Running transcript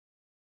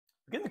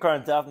Begin the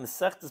current Daf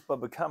Mesechtes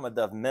Bava Kama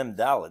Daf Mem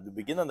Daled. We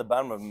begin on the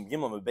bottom of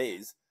Gimel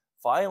Beis,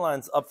 5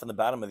 lines up from the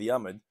bottom of the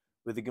Yamid,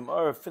 where the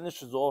Gemara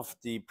finishes off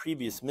the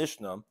previous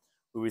Mishnah.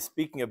 We were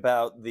speaking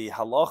about the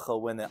halacha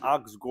when the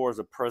ox gores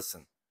a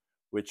person,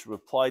 which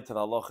replied to the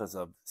halachas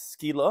of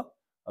skila,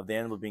 of the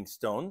animal being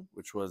stoned,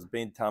 which was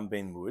bein tam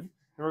bein muad, and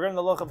regarding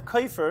the halacha of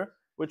kaifer,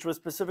 which was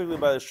specifically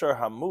by the shur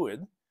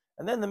hamuad.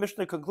 And then the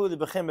Mishnah concluded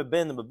b'chem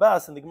ben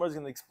babas, and the Gemara is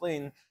going to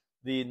explain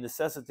the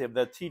necessity of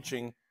that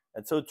teaching.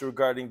 And so too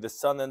regarding the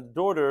son and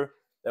daughter,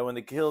 that when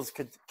it kills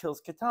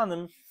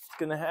ketanim, it's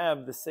going to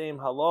have the same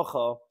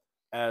halacha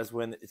as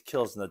when it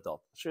kills an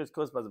adult. Sure, it's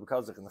close by the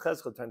Bekazach and the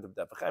Cheskel, turn to the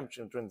Daf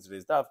Yomi, turn to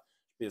today's Daf,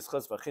 be as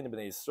Cheskel, V'chini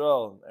b'nei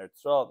Yisrael, and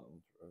Eretz Yisrael,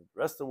 and the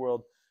rest of the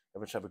world.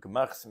 Everyone should have a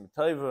Gemach,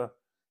 Simitaiva,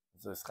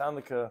 Zos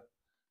Chanukah,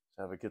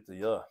 should have a Gitta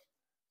Yah.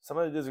 Some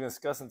of the things we're going to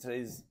discuss in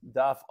today's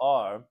Daf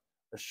are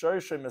a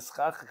Shorshay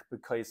Meschachich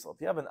B'kaisel.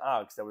 If you have an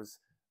ox that was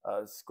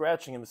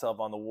scratching himself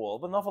on the wall,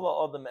 but not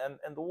all of them,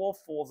 and the wall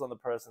falls on the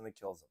person and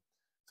kills him.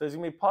 So he's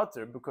going to be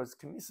potter because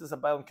Kamisas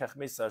Abayim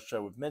Kachmesa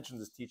Asher. We've mentioned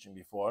this teaching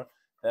before,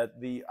 that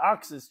the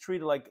ox is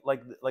treated like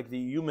the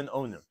human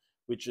owner,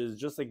 which is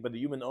just like, but the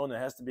human owner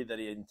has to be that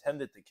he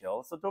intended to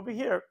kill. So over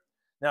here,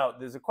 now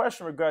there's a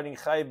question regarding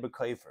Chayiv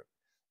B'Kaifer.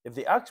 If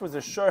the ox was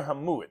a Shur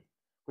Hamuid,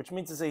 which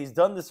means to say he's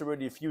done this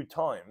already a few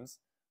times,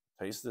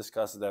 Tais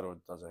discusses that, or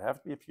does it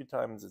have to be a few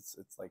times? It's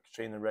like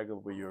chain and regular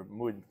where you're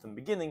muid from the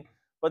beginning.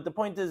 But the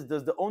point is,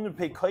 does the owner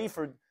pay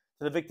kaifer to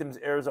the victim's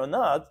heirs or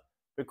not?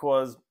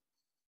 Because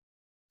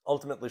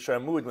ultimately,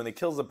 Sharmud, when he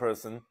kills a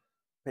person,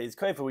 pays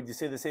kaifer. Would you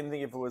say the same thing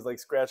if it was like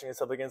scratching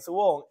itself against the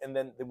wall and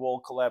then the wall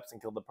collapsed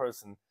and killed the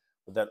person?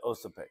 Would that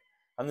also pay?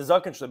 On the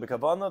Zaken Shle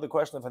B'Kavana, the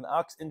question if an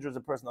ox injures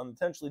a person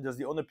unintentionally, does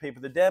the owner pay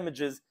for the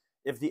damages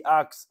if the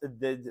ox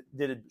did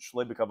it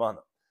Shle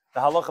B'Kavana?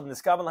 The halach of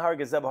Niskavan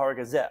Hargazeh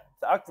Hargazeh.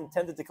 The ox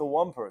intended to kill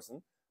one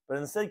person, but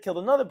instead killed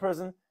another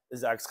person,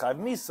 is the ox Chayv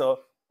Misa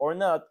or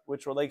not,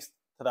 which relates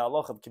to the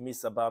halacha of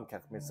Kimisa Bam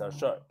Kachmisa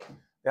Shar.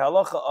 The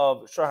halacha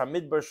of Shar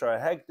HaMidbar, Shar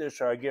HaHekter,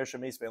 Shar HaGer,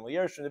 Shar Meis Ben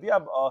L'Yershin. If you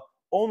have a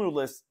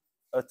ownerless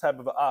type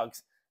of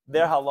ox,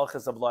 their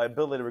halachas of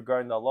liability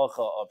regarding the halacha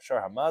of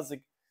Shar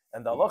HaMazik,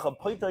 and the halacha of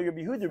Poita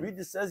Rabbi Yehuda,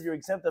 Rita says you're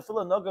exempt of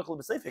Fila Nogach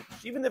L'B'Seifik,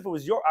 even if it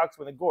was your ox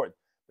when it gored.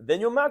 But then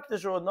you're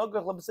makdish or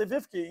Nogach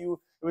L'B'Seifik, it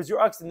was your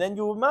ox, and then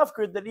you were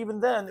mafkir, that even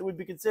then it would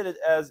be considered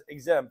as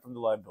exempt from the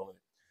liability.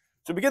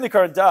 To begin the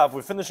current daf,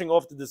 we're finishing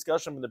off the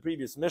discussion from the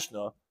previous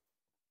Mishnah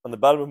on the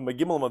bottom of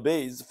Megimel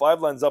Mabeis,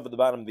 5 lines up at the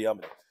bottom of the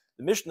Yamid.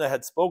 The Mishnah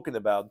had spoken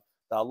about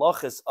the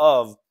halachas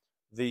of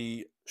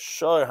the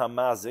Shur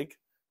Hamazik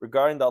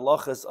regarding the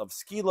halachas of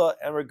Skila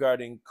and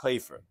regarding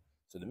Kaifer.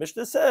 So the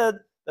Mishnah said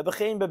that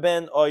B'chein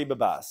Beben Oy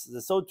Babas.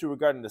 So too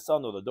regarding the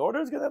son or the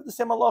daughter is going to have the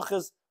same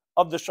halachas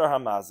of the Shur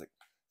Hamazik.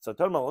 So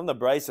talking about the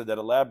brisa that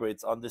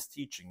elaborates on this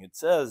teaching, it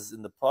says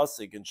in the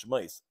pasuk in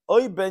Shemais,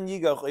 Oy ben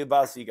yigach, oy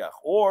bas yigach,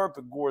 or if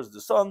it gores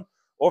the son,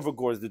 or if it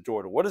gores the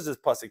daughter. What is this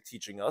pasuk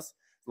teaching us?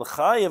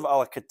 L'chayev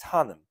ala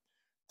ketanim,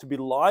 to be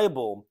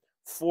liable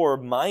for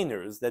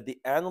minors, that the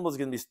animal is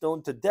going to be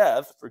stoned to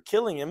death for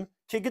killing him,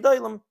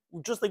 kigedailim,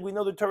 just like we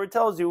know the Torah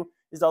tells you,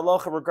 is the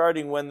halacha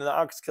regarding when the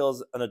ox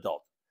kills an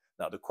adult.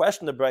 Now the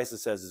question the brisa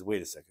says is,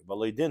 wait a second,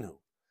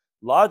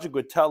 logic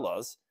would tell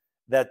us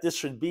that this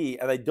should be,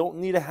 and I don't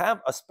need to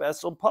have a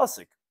special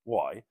pasuk.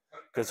 Why?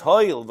 Because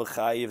hoyil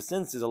v'chayiv,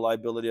 since there's a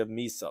liability of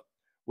misa.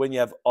 When you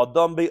have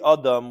adam be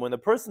adam, when a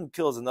person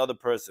kills another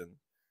person,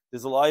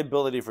 there's a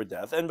liability for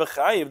death. And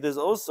v'chayiv, there's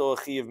also a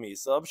chiyav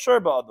misa of shur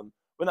ba'adam,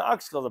 when an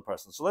ox kills a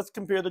person. So let's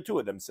compare the two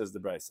of them, says the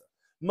brisa.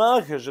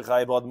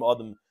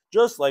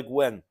 Just like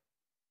when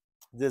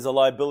there's a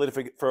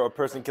liability for a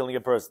person killing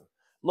a person.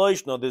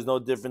 Loishno, there's no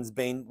difference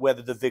between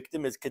whether the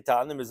victim is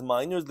ketanim, is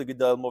minors,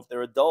 l'gedalim, if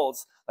they're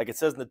adults, like it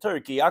says in the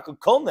Turkey, yakul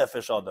kol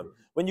nefesh adam.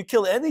 When you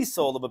kill any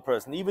soul of a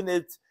person,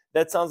 even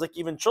that sounds like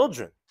even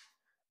children.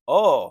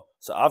 Oh,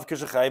 so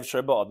avkeshachayiv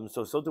sheba adam.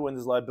 So too when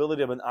there's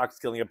liability of an ox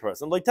killing a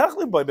person, like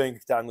tachlim by being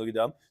ketanim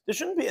l'gedalim, there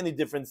shouldn't be any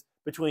difference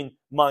between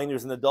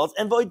minors and adults.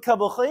 And void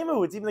kabel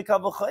chaymer, it's even the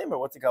kabel chaymer.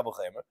 What's the kabel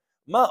chaymer?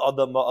 Ma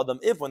adam,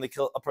 if when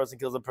a person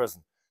kills a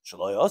person.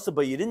 Shalai also,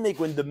 but you didn't make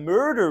when the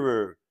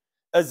murderer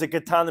as a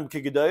ketanim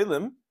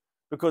kigedailim,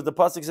 because the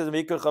pasuk says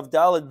Mikach of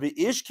Dalad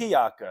v'ish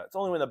kiyaka. It's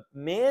only when a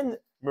man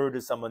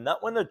murders someone,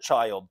 not when a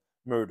child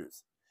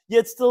murders.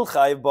 Yet still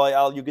chayiv by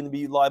al, you're going to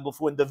be liable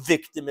for when the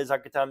victim is a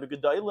ketanim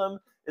kigedailim,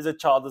 is a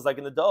child is like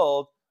an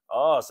adult.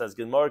 Says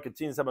Gemara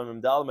continues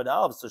sabam dalam and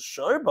alv. So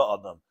shorba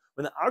adam,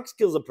 when the ox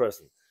kills a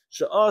person,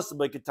 sha'as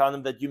by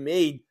ketanim that you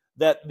made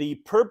that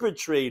the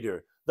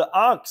perpetrator, the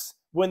ox,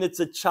 when it's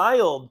a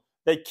child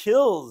that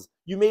kills,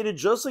 you made it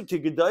just like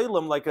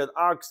kigedailim, like an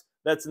ox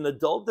that's an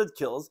adult that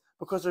kills,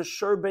 because a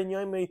shur ben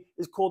yomi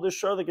is called a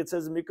shur, like it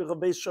says in Mikach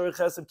Beis shur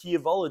chesed ki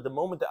yivalid. The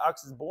moment the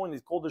ox is born,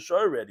 he's called a shur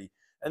already,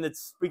 and it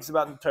speaks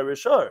about the Torah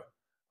shur.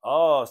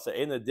 So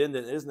in a din,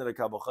 then isn't it a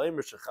kabel chaymer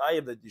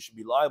shechayev that you should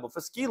be liable for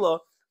skila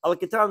al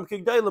ketan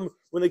kigdailim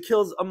when it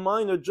kills a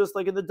minor just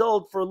like an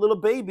adult for a little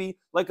baby,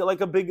 like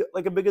a big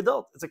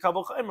adult. It's a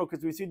kabel chaymer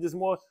because we see there's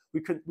more.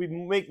 We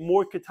make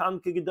more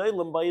ketan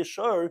kigdailim by a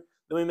shur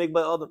than we make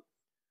by other.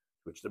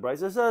 Which the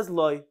Brisa says,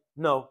 loy.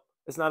 No,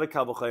 it's not a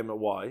kavachaymer.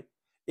 Why?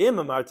 You're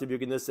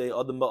going to say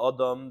adam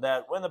ba'adam,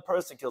 that when a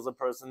person kills a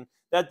person,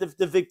 that if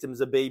the victim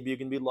is a baby, you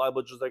can be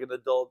liable just like an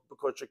adult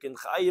because you can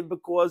chayiv,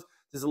 because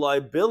there's a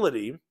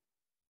liability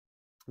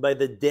by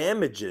the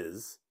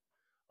damages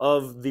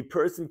of the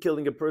person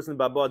killing a person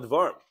ba'ba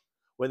dvarim.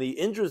 When he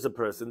injures a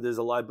person, there's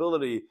a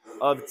liability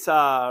of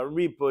tzar,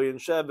 ripoy, and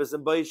shevis,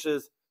 and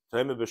baishes.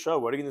 What are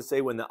you going to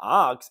say when the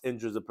ox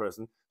injures a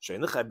person?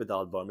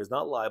 Is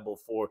not liable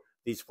for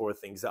these four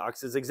things. The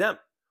ox is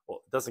exempt.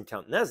 Well, it doesn't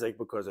count nezek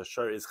because a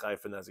shar is chai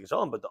for nezek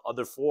shalom, but the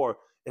other four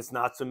it's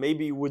not. So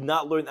maybe you would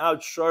not learn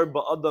out shar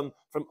ba'adam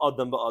from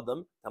adam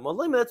ba'adam.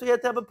 That's why you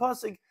have to have a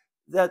pasuk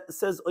that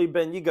says oy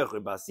ben yigach or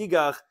bas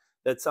yigach.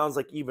 That sounds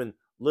like even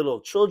little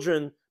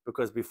children,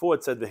 because before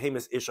it said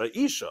v'hemes isha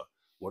isha.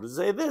 What does it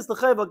say? This the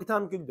chayv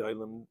al-katam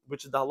kigdolim,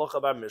 which is the halacha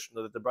of our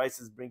Mishnah, that the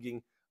Brisa is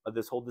bringing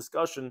this whole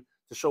discussion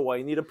to show why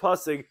you need a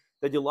pasuk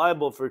that you're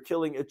liable for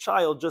killing a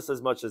child just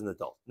as much as an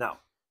adult. Now,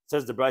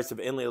 says the Brisa of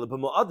Enli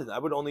Elabumu'adin, I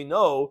would only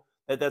know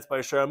that that's by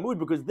a Shar Hamud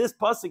because this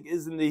pasuk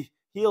is in the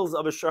heels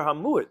of a Shar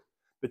Hamud.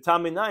 But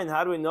Tam 9,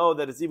 how do we know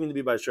that it's even to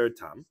be by Shar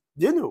Tam?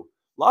 Dinu.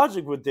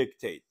 Logic would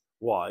dictate.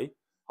 Why?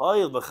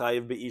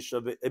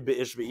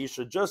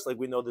 Just like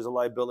we know there's a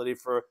liability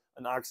for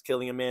an ox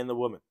killing a man and a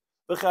woman.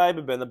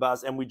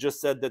 And we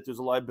just said that there's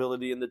a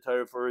liability in the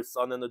Torah for a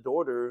son and a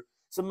daughter.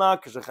 Just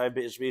like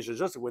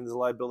when there's a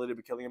liability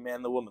for killing a man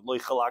and a woman.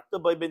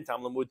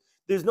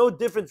 There's no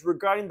difference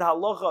regarding the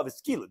halacha of a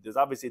skila. There's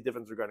obviously a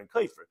difference regarding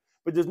kaifer,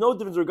 but there's no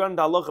difference regarding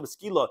the halacha of a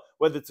skila,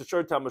 whether it's a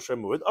shor tam or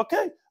shemud.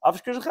 Okay, so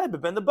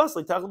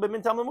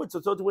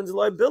when there's a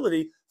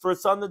liability for a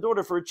son and a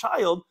daughter for a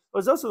child,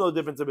 there's also no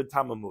difference of a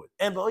tamamud.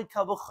 And what's the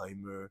kabel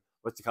chaimer?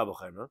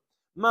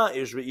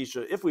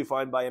 If we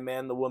find by a man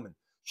and a woman,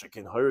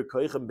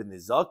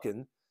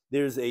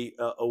 there's a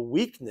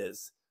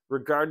weakness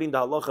regarding the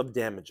halacha of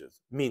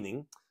damages,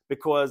 meaning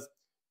because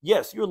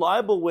yes, you're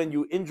liable when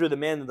you injure the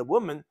man and the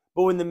woman,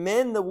 but when the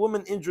man and the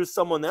woman injures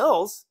someone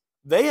else,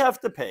 they have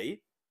to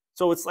pay.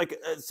 So it's like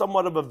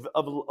somewhat of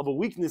a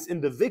weakness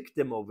in the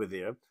victim over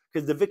there,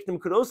 because the victim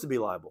could also be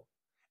liable.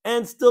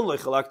 And still,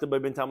 like you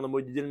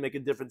didn't make a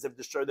difference if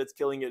the shor that's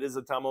killing it is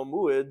a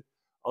tamamud.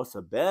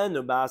 Also, ben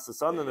ubas, the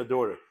son and the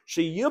daughter.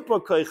 They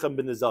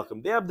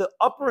have the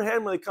upper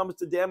hand when it comes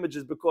to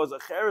damages because a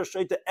cheres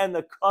shaita and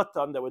a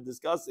katan that we're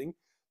discussing,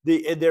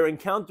 their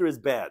encounter is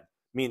bad.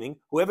 Meaning,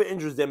 whoever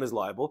injures them is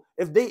liable.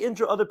 If they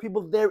injure other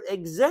people, they're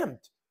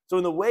exempt. So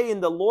in a way,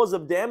 in the laws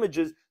of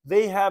damages,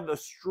 they have a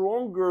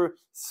stronger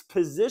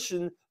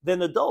position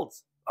than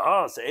adults.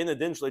 For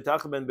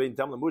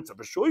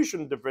sure you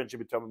shouldn't differentiate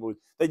between tamamud.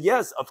 That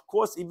yes, of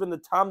course, even the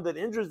tam that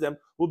injures them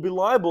will be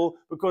liable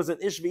because an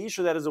ish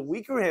v'isha that has a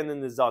weaker hand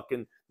in the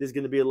zaken, there's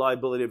going to be a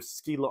liability of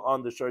skila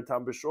on the shor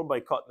tam b'shor by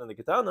cotton and the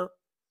katana.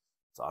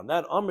 So on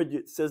that Amr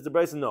says the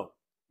Brisa, no,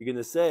 you're going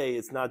to say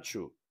it's not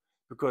true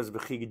because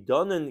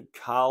v'chigdonen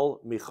kal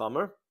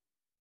michamer.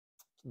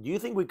 Do you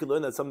think we could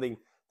learn that something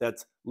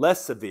that's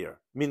less severe,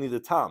 meaning the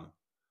tam,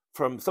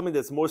 from something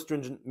that's more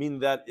stringent, meaning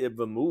that if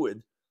a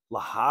mu'id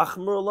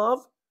lahachmer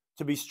love,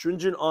 to be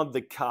stringent on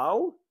the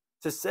cow,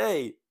 to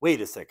say, wait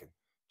a second,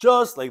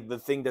 just like the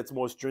thing that's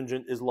more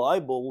stringent is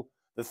liable,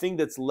 the thing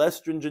that's less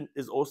stringent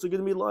is also going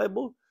to be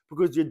liable,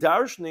 because you're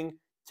darshaning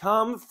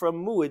tam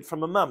from mu'id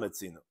from a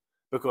mamatzina,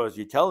 because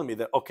you're telling me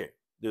that, okay,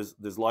 there's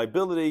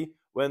liability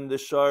when the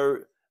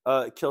shar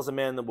kills a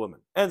man and a woman,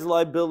 and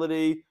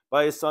liability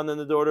by a son and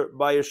a daughter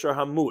by a shar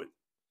hamu'id,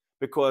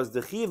 because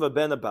the chiva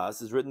ben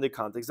abbas is written in the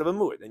context of a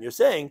mu'id, and you're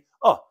saying,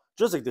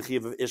 just like the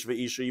chiv of ish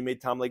v'isha, you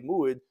made tam like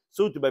mu'id,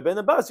 so too by ben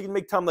abbas, you can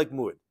make tam like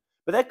mu'id.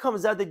 But that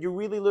comes out that you're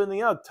really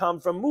learning out tam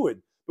from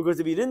mu'id, because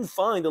if you didn't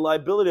find the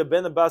liability of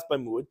ben abbas by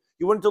mu'id,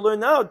 you wanted to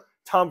learn out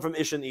tam from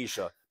ish and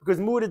isha, because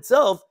mu'id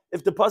itself,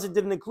 if the pasuk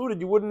didn't include it,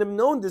 you wouldn't have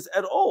known this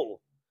at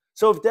all.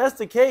 So if that's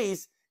the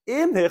case,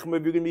 in hechmer,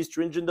 if you're going to be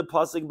stringent the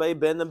pasuk by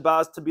ben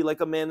abbas to be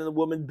like a man and a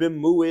woman bim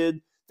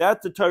mu'id,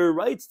 that the Torah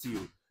writes to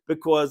you,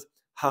 because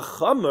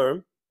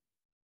hachamer,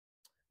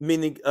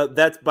 meaning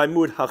that's by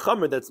mu'id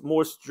hachamer, that's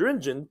more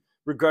stringent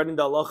regarding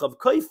the halacha of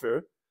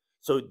kaifer.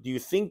 So do you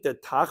think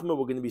that tachmer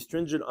we're going to be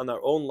stringent on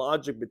our own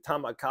logic with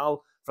tam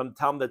akal from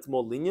tam that's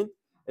more lenient?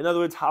 In other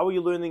words, how are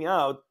you learning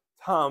out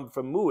tam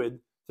from mu'id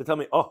to tell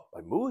me,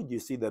 by mu'id you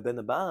see that ben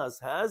abbas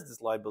has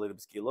this liability of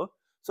skila,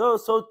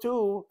 so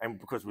too, and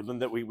because we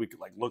learned that we could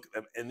like look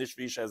at and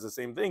Ishvisha as the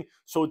same thing,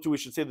 so too we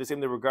should say the same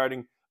thing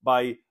regarding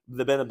by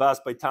the ben abbas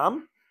by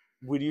tam.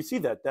 Where do you see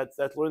that?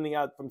 That's learning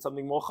out from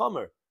something more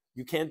chamer.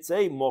 You can't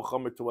say more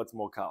chamer to what's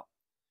more kal.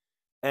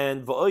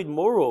 And va'oid,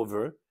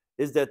 moreover,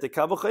 is that the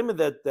kavachayim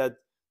that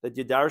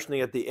you're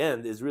darshaning at the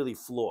end is really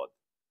flawed.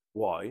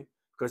 Why?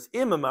 Because if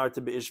you're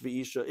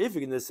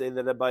going to say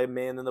that by a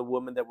man and a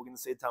woman, that we're going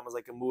to say tam is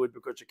like a mu'id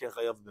because you can't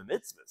chayav the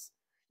mitzvahs.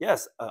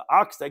 Yes, an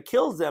ox that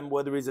kills them,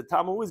 whether he's a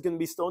tam or is going to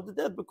be stoned to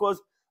death because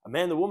a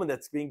man and a woman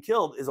that's being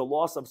killed is a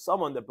loss of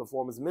someone that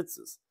performs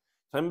mitzvahs.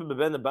 What are you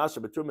going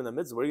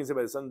to say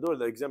by the son and daughter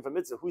that are exempt from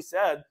mitzvah? Who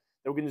said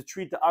that we're going to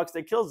treat the ox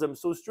that kills them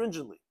so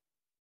stringently?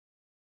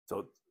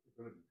 So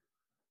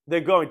They're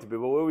going to be,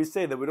 but when we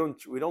say that we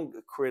don't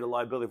create a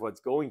liability for what's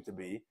going to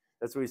be,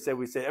 that's what we say.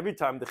 We say every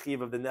time the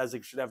chiv of the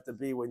nezik should have to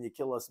be when you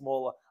kill a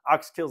small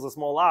ox kills a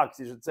small ox.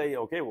 You should say,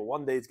 okay, well,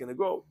 one day it's going to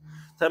grow.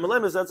 That's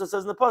what it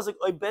says in the pasuk,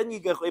 oy ben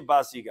yigach, oy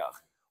bas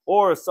yigach,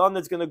 or a son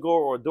that's going to go,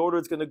 or a daughter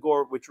that's going to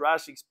go, which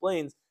Rashi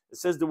explains. It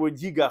says the word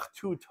yigach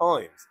 2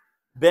 times,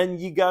 ben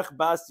yigach,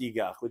 bas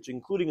yigach, which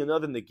including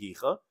another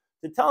negicha.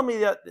 To tell me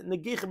that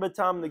negicha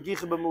betam,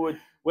 negicha b'muad,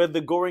 whether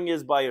the goring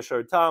is by a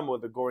shar tam, or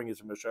the goring is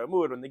from a shar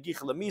muad, or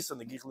negicha lemisa,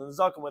 negicha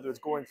lezakim, whether it's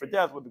goring for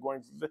death, whether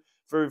goring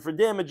for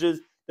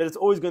damages, that it's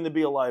always going to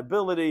be a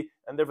liability,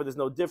 and therefore there's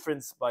no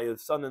difference by a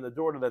son and a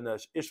daughter than a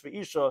ish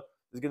v'isha.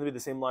 There's going to be the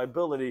same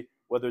liability,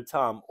 whether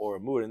tam or a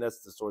muad, and that's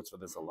the source for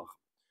this halacha.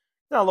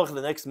 Now look at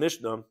the next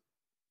Mishnah,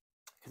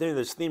 continuing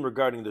this theme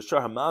regarding the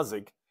shar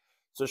hamazik.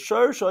 So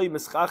shar shoy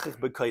mischachich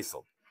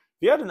b'kaisel.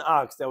 If you had an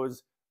ox that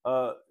was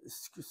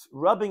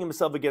rubbing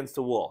himself against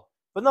the wall,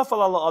 but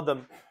nafal ala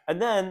adam, and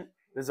then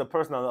there's a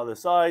person on the other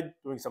side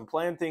doing some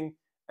planting,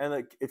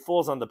 and it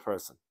falls on the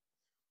person,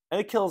 and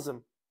it kills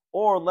him.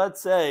 Or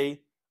let's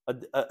say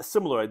a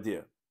similar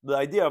idea. The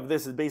idea of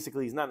this is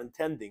basically he's not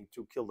intending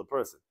to kill the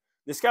person.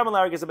 Let's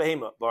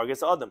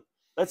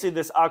say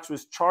this ox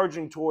was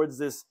charging towards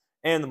this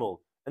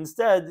animal.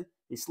 Instead,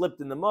 he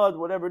slipped in the mud,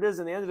 whatever it is,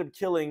 and he ended up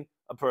killing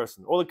a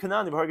person. Or the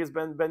Kanani,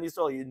 Ben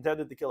Yisrael, he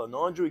intended to kill a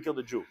non-Jew, he killed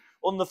a Jew.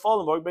 Or the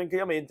Fallen, Ben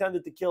Kiyama, he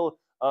intended to kill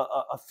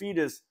a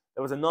fetus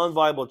that was a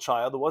non-viable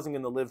child that wasn't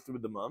going to live through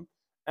the mom,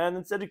 and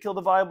instead he killed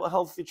a viable,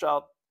 healthy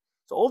child.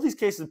 So all these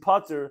cases,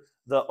 Pater,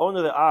 the owner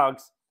of the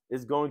ox,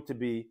 is going to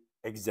be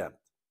exempt.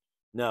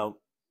 Now,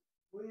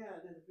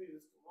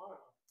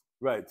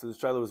 right, so the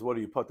child was, what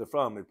do you Pater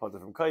from? You Pater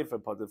from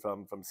Kaifa, Pater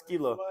from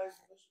Skila.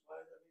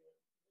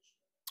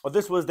 Oh,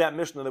 this was that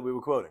Mishnah that we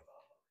were quoting.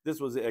 This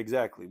was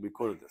exactly, we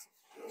quoted this.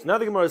 So now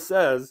the Gemara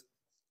says,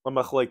 on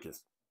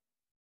Machlokes,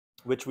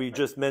 which we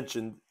just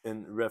mentioned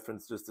in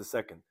reference just a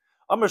second.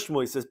 Amar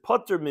Shmuel says,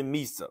 Pater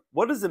mimisa.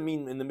 What does it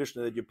mean in the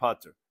Mishnah that you're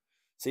Pater?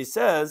 So he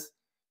says,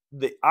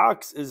 the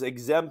ox is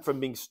exempt from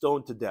being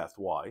stoned to death.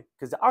 Why?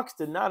 Because the ox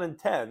did not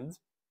intend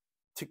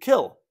to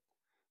kill.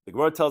 The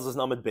Gemara tells us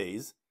in Amud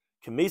Beis,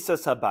 Kemesa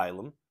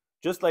Sabailim,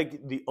 just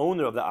like the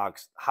owner of the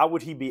ox, how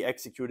would he be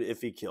executed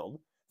if he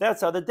killed?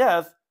 That's how the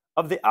death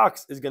of the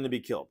ox is going to be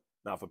killed.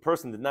 Now, if a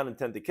person did not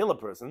intend to kill a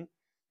person,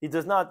 he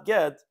does not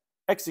get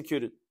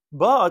executed.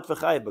 But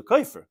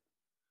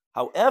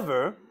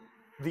however,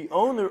 the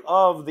owner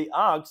of the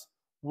ox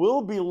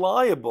will be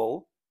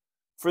liable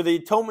for the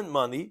atonement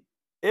money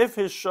if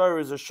his shar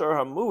is a shar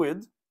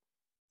hamuid.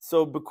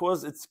 So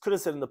because it could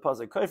have said in the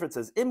pasuk kaifer, it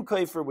says im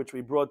kaifer, which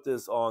we brought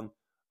this on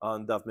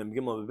Daf Mem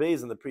Gimel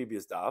Beis in the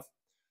previous Daf,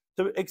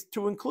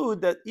 to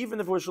include that even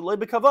if it was shaloi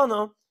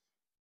bekavana,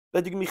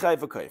 that you can be chayv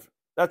for kaifer.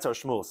 That's how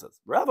Shmuel says.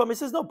 Rava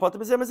says no, pater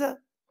b'zeh mezeh.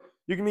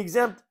 You can be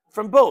exempt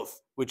from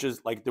both, which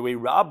is like the way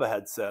Rabbah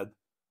had said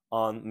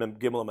on Mem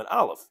Gimel and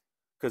Aleph,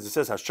 because it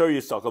says hashar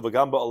yisakal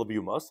v'gamba olav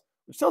yumas,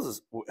 which tells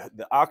us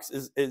the ox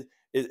is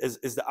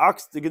the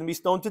ox going to be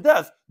stoned to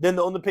death. Then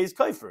the owner pays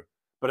kaifer.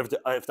 But if the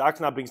ox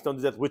not being stoned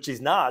to death, which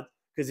he's not,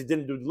 because he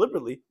didn't do it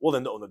deliberately, well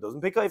then the owner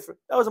doesn't pay kaifer.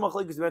 That was a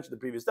machlokes we mentioned in the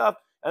previous stuff,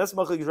 and that's a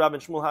machlokes Rabbah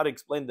and Shmuel how to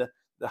explain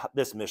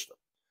this Mishnah.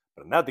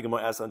 But now the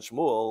Gemara asks on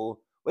Shmuel,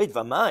 wait,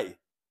 v'mai?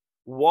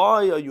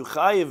 Why are you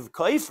chayiv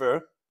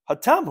kaifer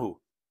hatamhu?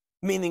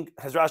 Meaning,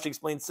 as Rashi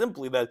explained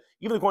simply, that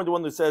even according to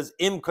one who says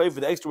im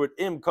kaifer, the extra word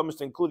im comes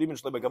to include even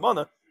shlei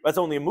bekavana, that's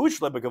only a mush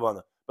shlei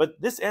bekavana. But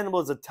this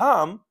animal is a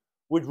tam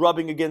with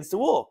rubbing against the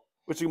wall,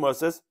 which the Gemara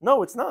says,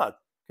 no, it's not.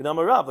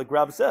 Kedama Rav, like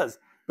Rav says,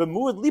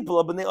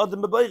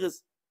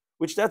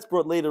 which that's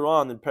brought later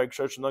on in Perek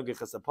Shar Shenageh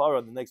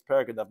Chesapara, the next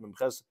Perek of Daf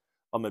Memches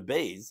Amud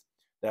Beis,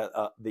 that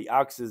the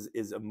ox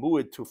is a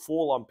muad to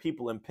fall on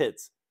people in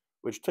pits,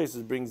 which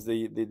Tosfos brings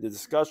the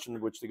discussion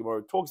which the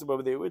Gemara talks about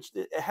over there, which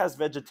it has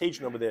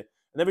vegetation over there,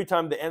 and every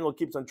time the animal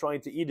keeps on trying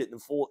to eat it and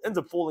ends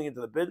up falling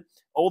into the pit,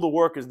 all the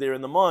workers there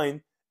in the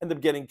mine end up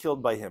getting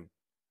killed by him.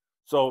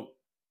 So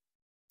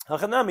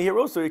Hachanami here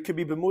also it could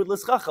be b'muad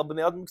l'schacha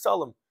b'nei adam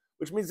ksalim,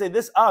 which means that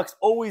this ox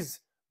always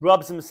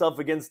rubs himself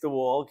against the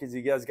wall because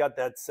he has got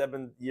that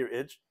 7-year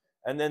itch,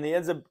 and then he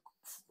ends up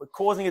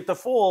causing it to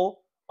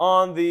fall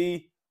on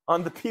the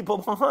people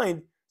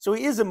behind. So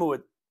he is a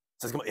muad.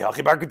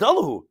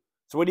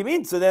 So what do you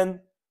mean? So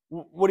then,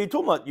 what are you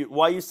talking about?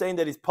 Why are you saying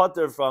that he's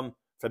pater from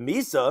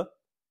Misa?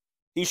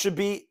 He should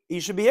be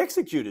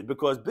executed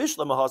because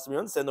Bishlam Mahasam, you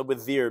understand that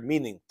with their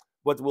meaning,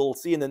 what we'll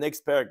see in the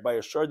next parak by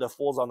a shard that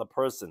falls on a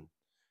person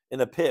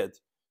in a pit,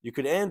 you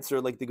could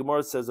answer like the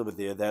Gemara says over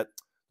there that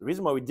the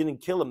reason why we didn't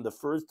kill him the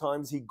first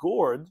times he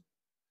gored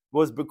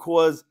was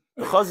because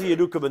the Chazi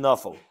Yeruka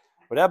Benafel.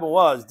 What happened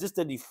was just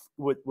that he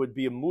would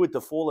be a muad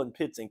to fall in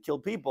pits and kill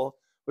people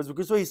was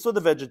because he saw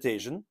the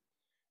vegetation.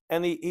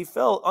 And he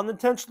fell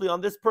unintentionally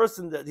on this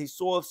person that he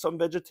saw some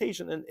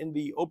vegetation in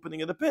the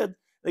opening of the pit. And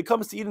he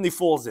comes to eat and he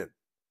falls in.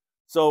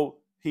 So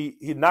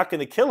he's not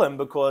going to kill him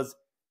because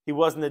he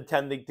wasn't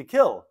intending to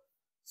kill.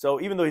 So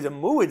even though he's a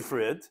muad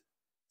for it,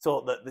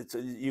 so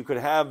you could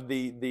have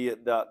the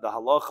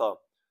halacha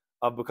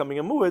of becoming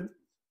a muad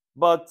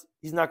but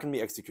he's not going to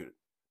be executed.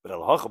 But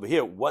al-hach over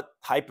here, what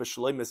type of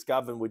shloim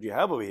eskaven would you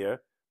have over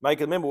here?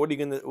 Michael, remember, what are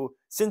you going to?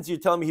 Since you're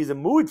telling me he's a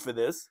mood for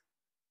this,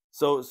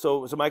 so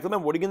Michael,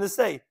 remember, what are you going to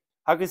say?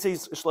 How can you say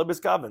shloim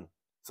eskaven?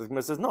 So the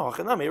Gemara says no.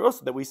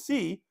 That we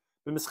see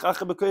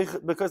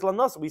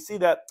we see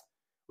that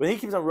when he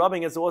keeps on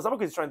rubbing against the wall, it's not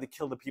because he's trying to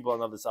kill the people on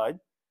the other side.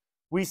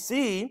 We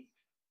see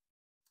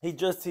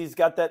he's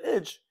got that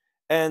itch,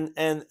 and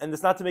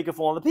it's not to make it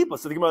fall on the people.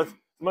 So the Gemara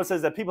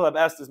says that people have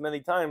asked this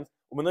many times.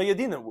 From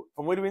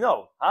where do we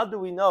know? How do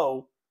we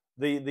know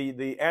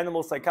the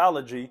animal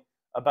psychology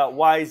about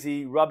why is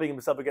he rubbing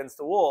himself against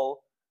the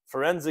wall?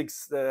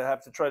 Forensics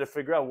have to try to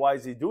figure out why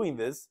is he doing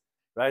this,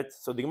 right?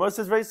 So the Gemara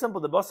says very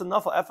simple: the basa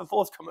nafal after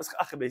falls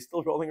he's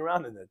still rolling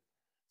around in it.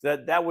 So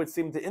that would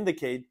seem to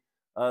indicate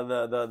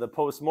the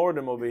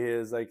post-mortem over here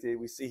is like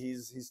we see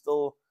he's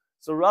still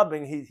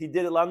rubbing. He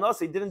did it lanos.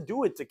 He didn't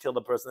do it to kill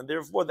the person, and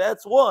therefore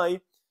that's why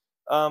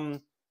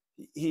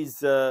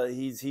he's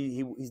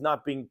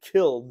not being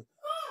killed,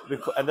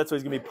 and that's why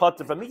he's going to be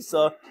patur from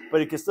Misa,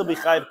 but he can still be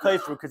chayiv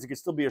kaifer because he can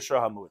still be a shur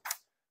hamud.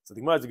 So the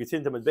Gemara as we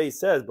continue to Base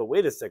says, but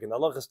wait a second,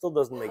 Allah still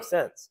doesn't make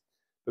sense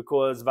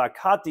because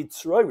vakati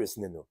tzroiris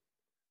ninu.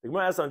 The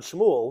Gemara asks on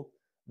Shmuel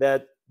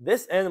that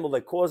this animal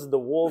that causes the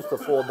walls to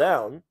fall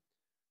down,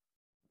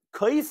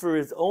 kaifer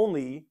is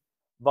only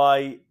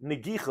by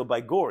negicha,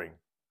 by goring,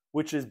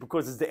 which is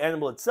because it's the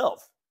animal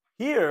itself.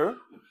 Here,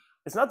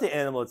 it's not the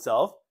animal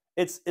itself.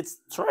 It's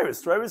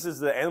tzroiris. Tzroiris is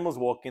the animal's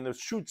walking that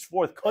shoots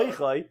forth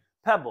kaichai,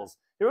 pebbles.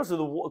 Here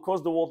also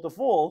cause the wall to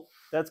fall.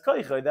 That's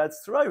kaichai.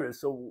 That's tzroiris.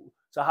 So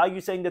how are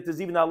you saying that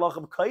there's even a halach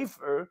of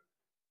kaifer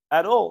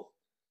at all?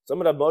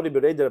 Some of the Bari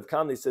Beredder of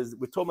Kani says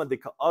we're talking about the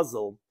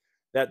ka'azal,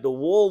 that the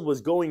wall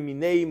was going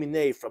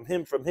minei from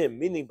him,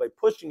 meaning by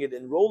pushing it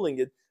and rolling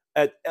it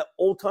at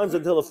all times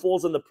until it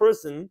falls on the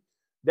person.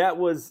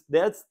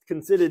 That's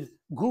considered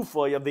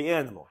gufay of the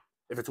animal.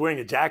 If it's wearing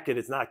a jacket,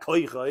 it's not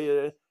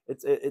koicha.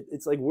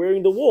 It's like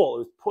wearing the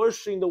wall. It's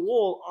pushing the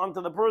wall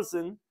onto the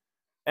person,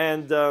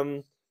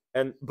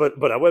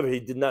 but however, he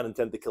did not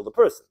intend to kill the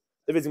person.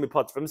 If it's going to be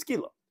part from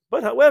skila.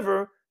 But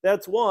however,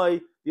 that's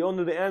why the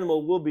owner of the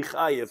animal will be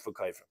chayev for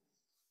kaifer.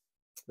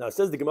 Now it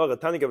says the Gemara,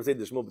 Tani say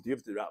the Shmuel, but you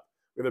have to Rav.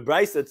 We have a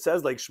brayse that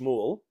says like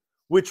Shmuel,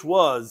 which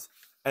was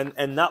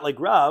and not like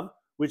Rav,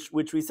 which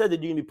we said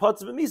that you can be patur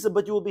from Misa,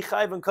 but you will be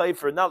chayiv and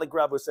kaifer. Not like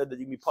Rav who said that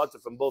you can be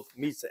patur from both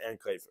Misa and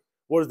kaifer.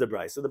 What is the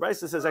brayse? So the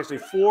brayse says actually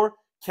 4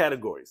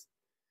 categories.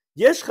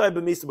 Yesh chayiv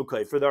b'Misa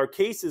b'kaifer. There are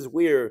cases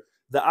where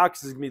the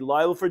ox is going to be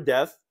liable for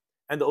death,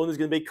 and the owner is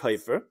going to be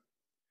kaifer.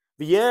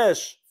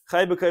 V'yesh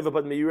chayiv b'kaifer,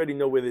 but you already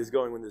know where this is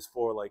going when there's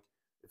 4, like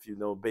if you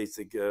know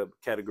basic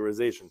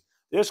categorization.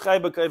 Yesh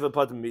chayiv b'kaifer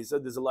patur Misa.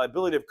 There's a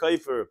liability of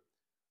kaifer,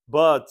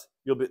 but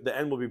the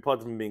animal will be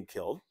patur from being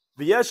killed.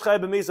 V'yesh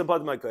chayiv b'Misa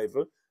patur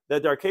kaifer.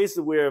 That there are cases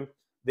where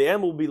the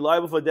animal will be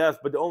liable for death,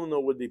 but the owner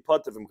would be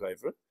patur from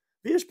kaifer.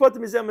 V'yesh patur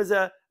mizeh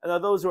mizeh, and are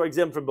those who are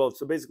exempt from both.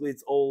 So basically,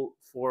 it's all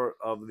 4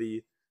 of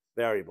the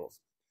variables.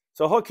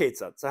 So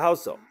haketzat. So how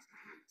so?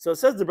 So it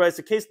says the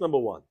brayse. Case number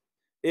 1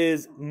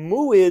 is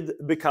muid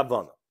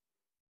b'kavana.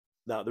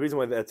 Now the reason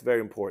why that's very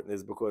important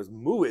is because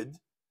muid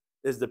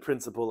is the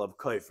principle of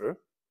kaifer,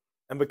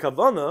 and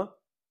b'kavana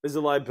is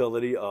the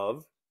liability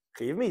of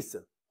chayiv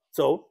misa.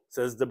 So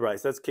says the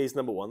brayse. That's case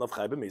number 1 of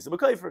chayiv misa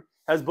b'kaifer.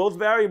 Has both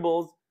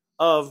variables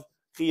of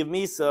chayiv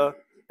misa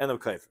and of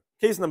kaifer.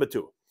 Case number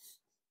 2.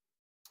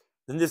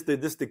 Then this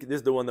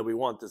is the one that we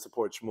want to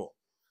support Shmuel.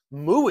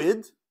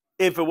 Muid,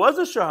 if it was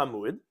a shur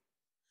hamuid,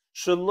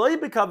 shaloi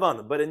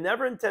b'kavana, but it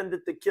never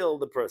intended to kill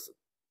the person.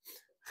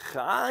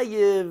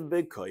 Chayiv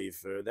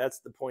b'kaifer. That's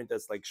the point.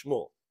 That's like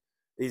Shmuel.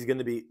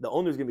 The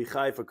owner is going to be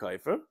chayiv for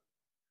kaifer.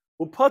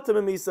 Upatam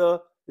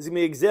misa is going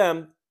to be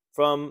exempt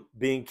from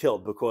being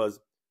killed because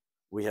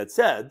we had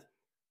said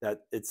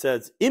that it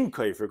says im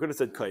kaifer. Could have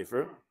said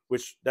kaifer,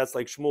 which that's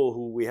like Shmuel,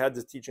 who we had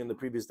this teaching in the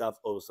previous daf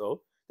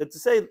also. That to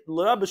say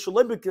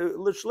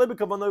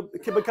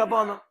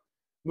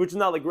which is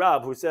not like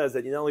Rav, who says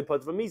that you not only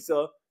put from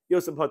Misa, you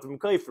also put from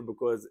Kaifer,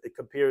 because it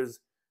compares.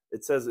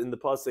 It says in the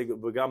pasuk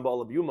 "V'gam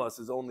ba'al yumas"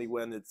 is only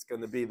when it's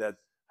going to be that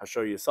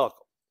Hashar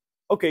Yisakal.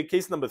 Okay,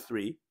 case number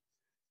 3,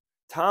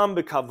 Tam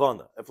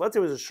b'kavana. If let's say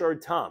it was a shur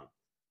tam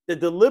that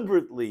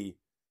deliberately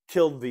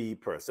killed the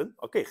person,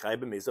 okay, Chay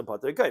b'Misa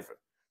pater Kaifer.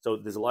 So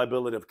there's a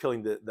liability of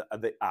killing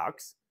the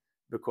ox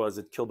because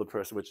it killed the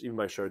person, which even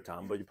by shur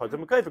tam, but you pater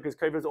Kaifer because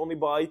Kaifer is only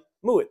by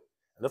mu'it.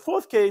 And the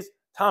 4th case,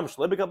 Tam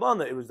shlei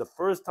b'kavana, it was the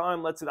first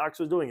time, let's say the ox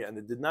was doing it, and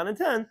it did not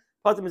intend,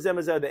 pater mizeh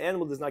mizeh, the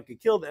animal does not get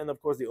killed, and of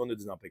course the owner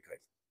does not pay Kaifer.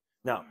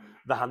 Now,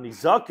 the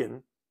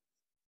Hanizakin,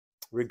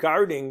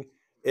 regarding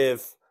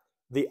if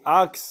the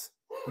ox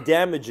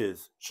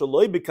damages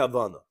shaloi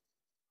b'kavana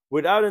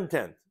without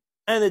intent,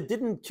 and it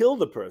didn't kill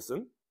the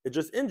person, it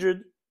just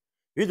injured,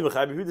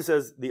 Yehuda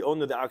says the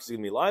owner of the ox is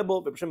going to be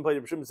liable, but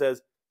B'Shem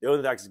says the owner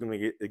of the ox is going to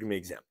be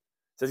exempt.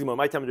 It says,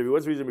 my time,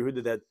 what's the reason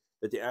Yehuda that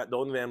the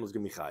owner of the animal is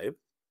going to be chayiv?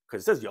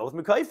 Because it says, Yolef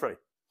Mekaifer.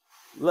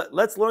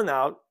 Let's learn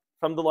out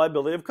from the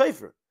liability of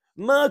Kaifer.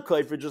 Ma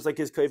Kaifer, just like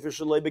his Kaifer,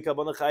 Shalei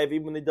B'Kavana Chayiv,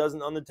 even when he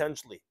doesn't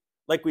unintentionally.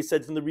 like we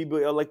said from the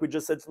Ribu, like we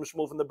just said from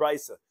Shmuel from the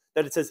Brisa,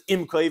 that it says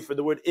im kaifer.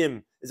 The word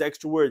im is an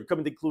extra word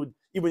coming to include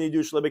even when you do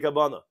shlebek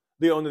havana.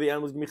 The owner of the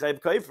animal is going to be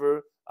chayiv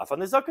kaifer. Afan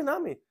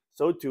zakanami.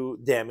 So too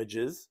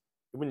damages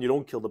when you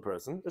don't kill the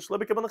person. The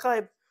shlebek havana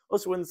chayiv.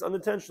 Also, when it's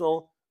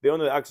unintentional, the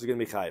owner of the ox is going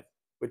to be chayiv.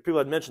 Which people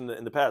had mentioned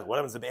in the past. What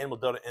happens if the animal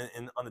done it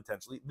in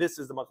unintentionally? This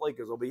is the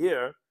machlekes over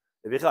here.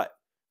 If you chayiv.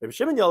 Rabbi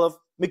Shimon Yalav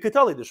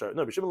mikatali deshar.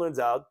 No, Rabbi Shimon learns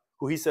out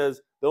who he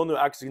says the owner of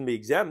the ox is going to be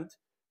exempt.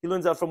 He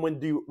learns out from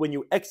when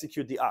you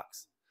execute the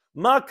ox.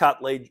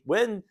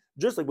 When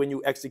just like when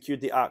you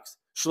execute the ox,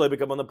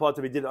 shlebek on the pot,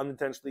 if he did it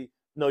unintentionally,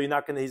 no, you're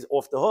not going to. He's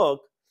off the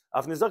hook.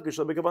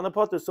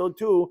 So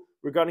too,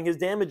 regarding his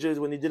damages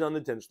when he did it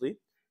unintentionally,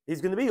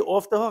 he's going to be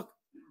off the hook.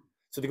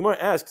 So the Gemara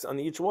asks on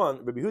each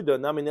one, Rabbi Yehuda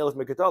nami nelef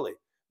mekatali.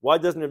 Why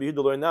doesn't Rabbi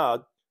Yehuda learn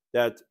out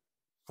that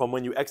from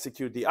when you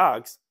execute the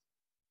ox,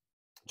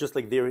 just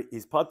like there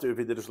he's pater if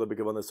he did a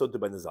shlebek on the sotu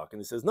by nizak,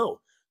 and he says no.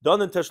 Don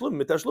and tashlum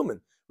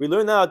mitashlumin. We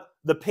learn out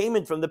the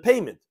payment from the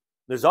payment.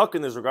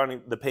 Nizakin is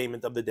regarding the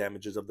payment of the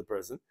damages of the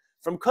person.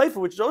 From kaifer,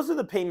 which is also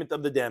the payment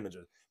of the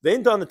damages.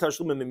 Then don the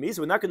tashlumin mimis.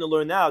 We're not going to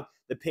learn out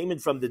the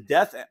payment from the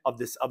death of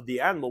the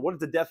animal. What does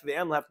the death of the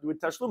animal have to do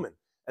with tashlumin?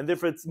 And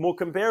therefore, it's more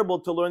comparable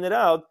to learn it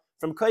out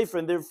from kaifer,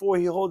 and therefore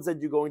he holds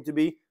that you're going to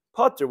be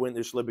pater when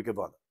there's shlebek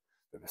havana.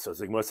 So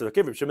Zigmar says,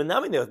 okay, Rabbi Shimon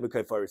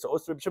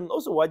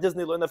also, why doesn't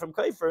he learn that from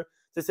kaifer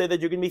to say that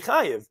you're going to be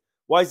chayiv?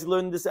 Why is he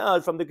learning this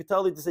out from the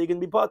Katali to say you're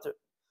going to be pater?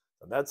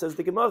 And that says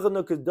the Gemara,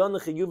 no, because dan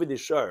chiyuv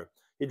dishar.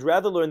 He'd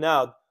rather learn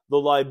out the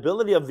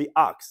liability of the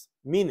ox,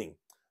 meaning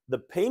the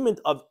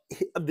payment of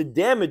the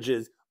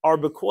damages are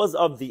because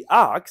of the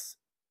ox,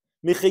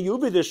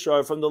 michiyuv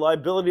dishar, from the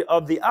liability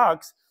of the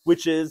ox,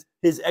 which is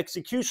his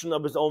execution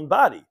of his own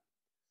body.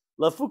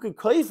 Lafuka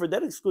kaifer,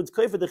 that excludes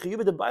kaifer the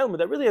chiyuv de bayom.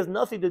 That really has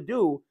nothing to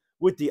do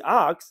with the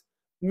ox,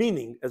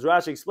 meaning, as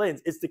Rashi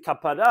explains, it's the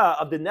kapara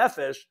of the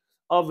nefesh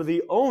of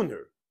the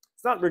owner.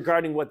 It's not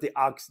regarding what the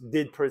ox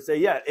did per se.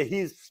 Yeah,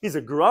 he's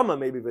a grama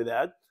maybe for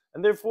that,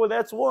 and therefore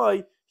that's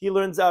why he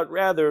learns out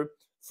rather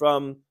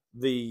from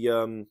the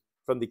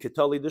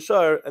Ketali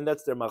Deshar, and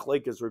that's their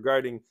machlekes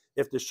regarding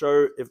if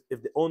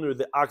the owner of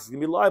the ox is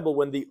going to be liable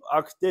when the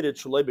ox did it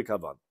shalei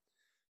b'kavan.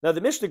 Now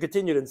the Mishnah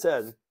continued and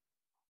said,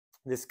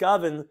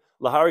 "Niskaven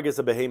laharges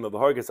a behema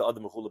v'harges a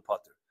adam mechula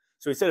pater."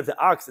 So he said, if the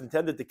ox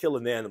intended to kill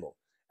an animal,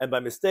 and by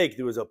mistake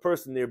there was a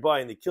person nearby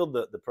and he killed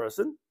the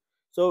person,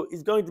 so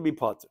he's going to be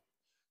pater.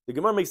 The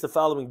Gemara makes the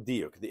following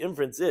diuk. The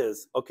inference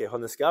is, okay,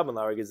 but let's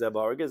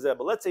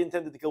say he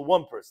intended to kill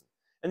one person,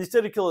 and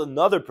instead of kill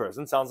another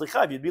person, sounds like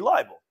chav, you'd be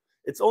liable.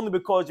 It's only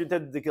because you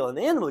intended to kill an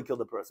animal to kill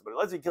the person, but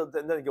let's say you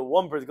intended to kill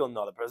one person, kill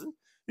another person,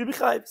 you'd be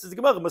chav. Says the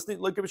Gemara, must not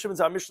like Rabbi Shimon.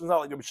 Our Mishnah is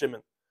not like Rabbi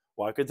Shimon.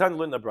 Why? Because time to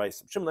learn the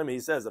Bryce. Shimon,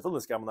 he says,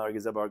 Shimon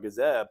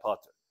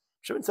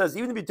says,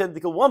 even if you intended to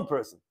kill one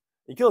person,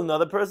 you kill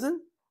another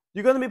person,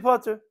 you're going to be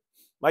pater.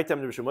 My time,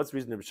 Rabbi Shimon. What's the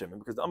reason, Rabbi Shimon?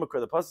 Because the Amakar,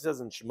 the pasuk says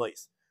in Shemais,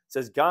 it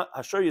says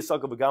Hashar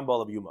Yisakov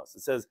Gambal of Yumas.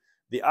 It says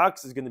the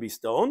ox is going to be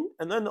stoned,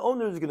 and then the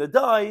owner is going to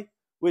die,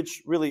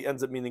 which really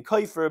ends up meaning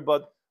kaifer.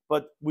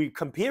 But we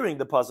comparing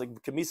the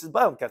pasuk Kamisis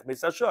Baal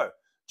Kachmis Hashar,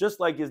 just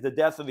like is the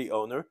death of the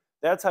owner.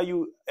 That's how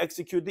you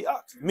execute the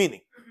ox.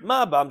 Meaning,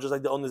 Ma'abam, just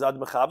like the owner's ad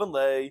mechavan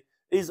lei,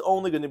 is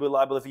only going to be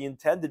liable if he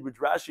intended, which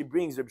Rashi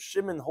brings. Rabbi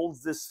Shimon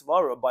holds this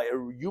svara by a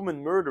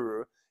human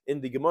murderer in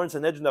the Gemara and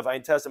Sanhedrin of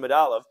Ayin Testament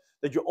Aleph,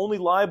 that you're only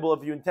liable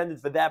if you intended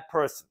for that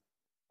person.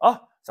 So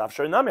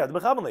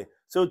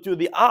to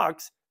the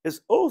ox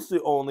is also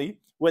only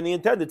when he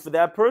intended for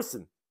that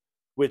person,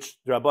 which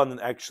the Rabbanan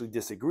actually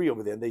disagree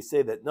over there, and they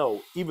say that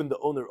no, even the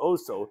owner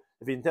also,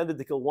 if he intended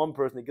to kill one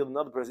person and kill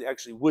another person, he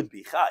actually would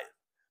be chayiv.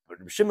 But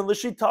Shimon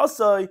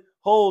L'Shitasai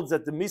holds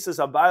that the Misas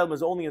Habayim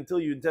is only until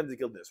you intend to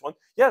kill this one.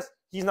 Yes,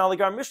 he's not like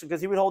our Mishnah, because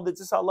he would hold that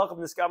this halach of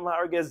Niskav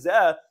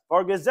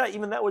L'Hargezeh,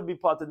 even that would be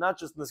parted, not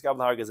just Niskav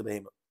L'Hargezeh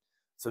Behema.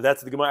 So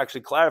that's the Gemara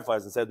actually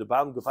clarifies and said, the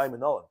Baal Gufayim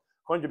and Olam.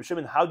 According to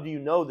Shimon, how do you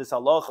know this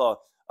halacha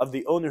of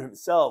the owner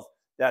himself,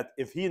 that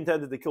if he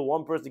intended to kill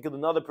one person, to kill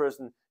another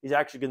person, he's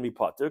actually going to be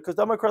pater? Because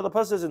Damakar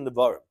Lapas is in the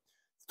Varim.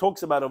 It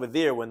talks about over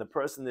there when the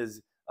person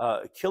is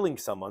killing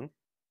someone.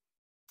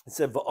 It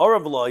said,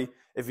 V'orav,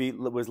 if he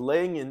was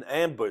laying in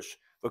ambush,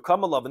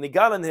 v'kamalav, and he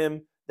got on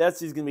him,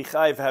 he's going to be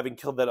chayiv for having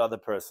killed that other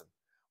person.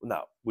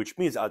 Now, which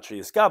means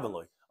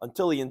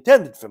until he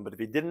intended for him. But if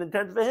he didn't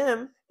intend for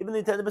him, even if he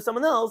intended for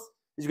someone else,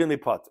 he's going to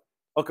be pater.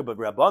 Okay, but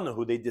Rabbana,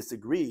 who they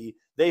disagree,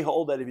 they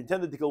hold that if you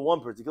intended to kill one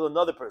person, to kill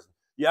another person,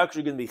 you're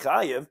actually going to be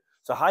chayiv.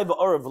 So haiva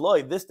orav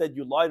loy, this that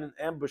you lied in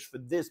ambush for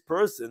this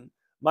person,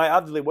 my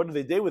abdullah, what do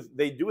they do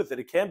with it?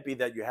 It can't be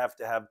that you have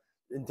to have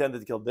intended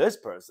to kill this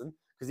person,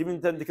 because even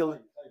intended to kill.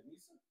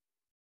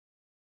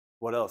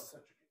 What else?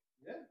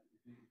 Yeah,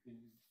 if you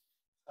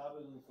stab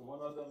it for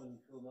one of them and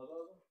kill another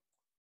of them.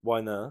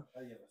 Why not?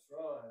 How do you have a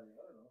straw? I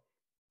don't know.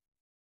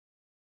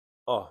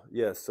 Oh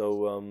yeah,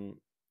 so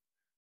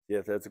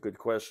yeah, that's a good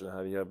question.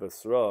 How do you have a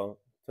sra?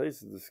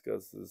 Taisa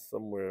discusses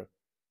somewhere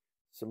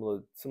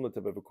similar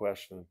type of a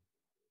question.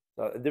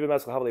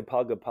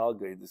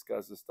 He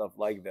discusses stuff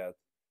like that.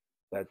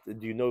 That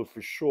do you know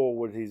for sure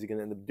what he's going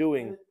to end up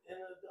doing? In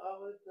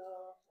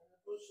a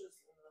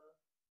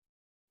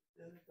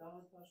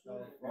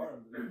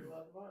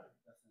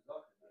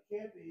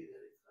can't be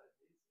that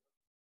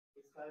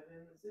it's five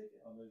in the second.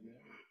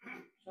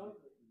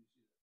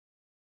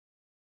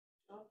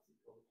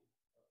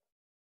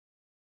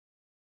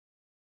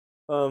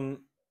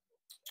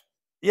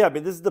 Yeah,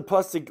 but this is the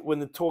pasuk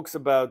when it talks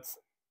about.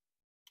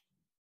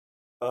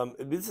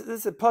 This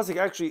is a pasuk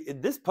actually.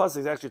 This pasuk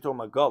is actually talking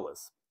about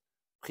galus.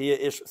 Actually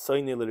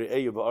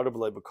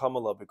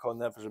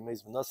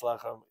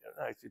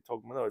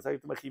talking no, it's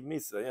actually machiv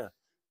misa. Yeah,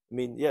 I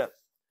mean, yeah,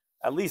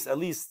 at least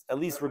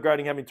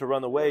regarding having to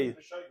run away.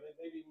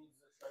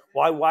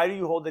 Why do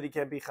you hold that he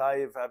can't be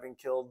chayiv having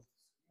killed?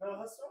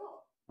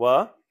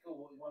 What?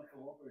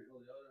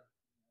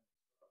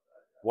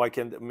 Why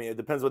can't? I mean, it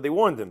depends what they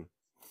warned him.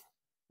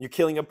 You're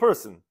killing a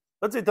person.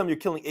 Let's say, you're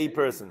killing a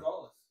person.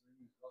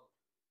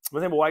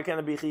 But why can't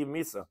it be chiv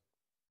misa?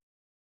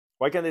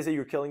 Why can't they say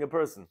you're killing a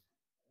person?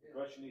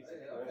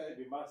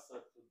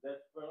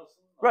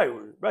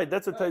 Right.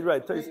 That's what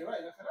right.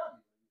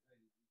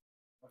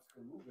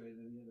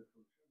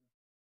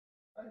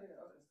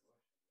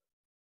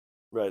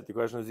 Right. The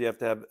question is, you have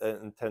to have an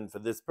intent for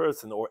this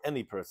person or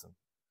any person.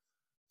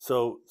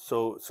 So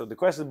the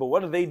question is, but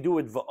what do they do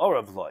with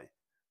va'arav loy?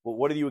 Well,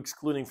 what are you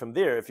excluding from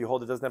there if you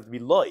hold it doesn't have to be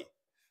loy?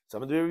 So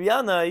I'm going to be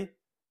Yanai,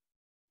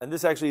 and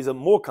this actually is a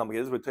more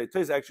complicated. This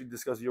is where actually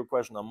discuss your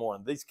question on more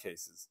in these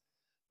cases,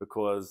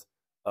 because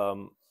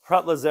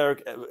prat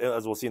lazarek,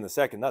 as we'll see in a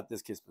second, not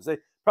this case per se,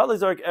 prat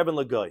lazarek eben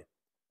lagoy,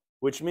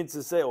 which means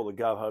to say, or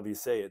lagav, however you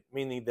say it,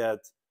 meaning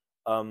that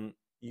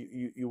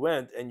you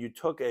went and you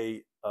took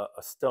a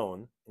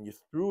stone and you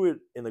threw it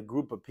in a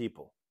group of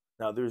people.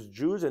 Now there's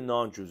Jews and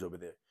non-Jews over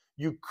there.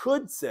 You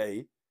could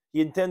say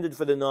he intended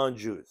for the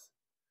non-Jews.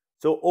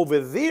 So over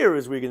there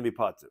is where you're going to be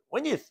patur.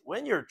 When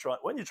you're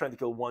trying to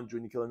kill one Jew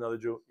and you kill another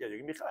Jew, yeah, you're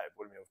going to be chayav.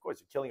 What do you mean? Of course,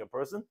 you're killing a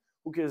person.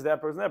 Who cares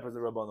that person? That person,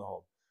 Rabbi on the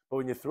whole. But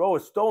when you throw a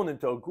stone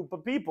into a group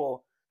of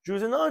people,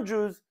 Jews and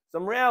non-Jews,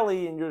 some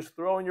rally, and you're just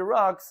throwing your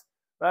rocks,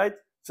 right?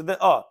 So then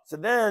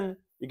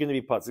you're going to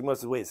be patur. You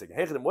must say, wait a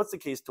second. What's the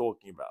case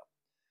talking about?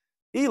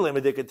 If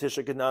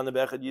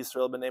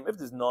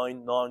there's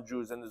 9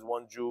 non-Jews and there's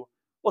 1 Jew,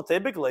 well,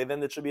 typically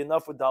then it should be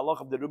enough with the halach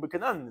of the Ruba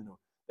Kanan,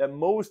 that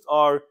most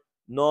are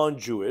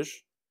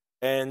non-Jewish,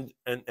 and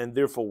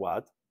therefore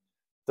what?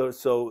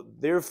 So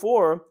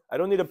therefore, I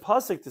don't need a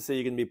pasuk to say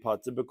you're going to be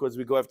patur because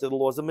we go after the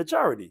laws of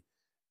majority,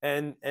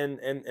 and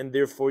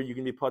therefore you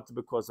can be patur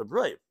because of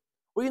rape.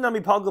 Well, you're not be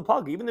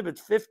palga, even if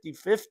it's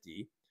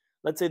 50-50.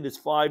 Let's say there's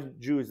 5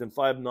 Jews and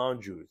 5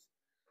 non-Jews.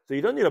 So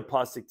you don't need a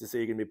pasuk to say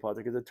you're going to be patur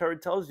because the Torah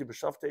tells you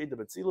b'shafta eda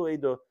b'tzilu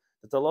eda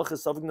that the halacha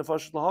is savik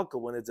nefashos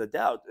lahakol. When it's a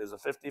doubt, is a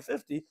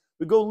 50-50,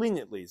 we go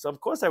leniently. So of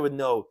course I would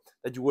know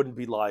that you wouldn't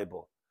be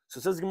liable. So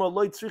it says Gemara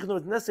loy tzrich no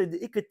necessary the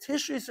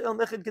ikatish Yisrael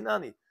nechad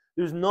kanani.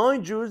 There's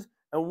 9 Jews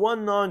and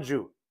 1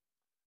 non-Jew.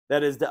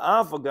 That is the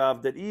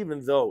afagav that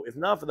even though if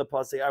not for the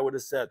pasuk I would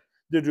have said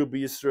the Jew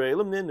be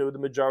Yisrael ninu, the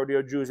majority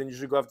are Jews and you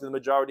should go after the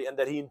majority, and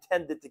that he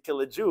intended to kill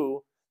a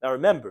Jew. Now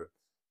remember,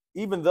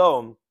 even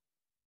though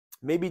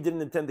maybe he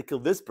didn't intend to kill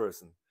this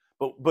person,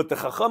 but the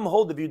Chacham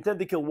hold if you intend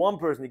to kill one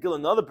person, you kill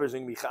another person,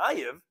 you can be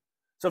chayiv.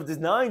 So if there's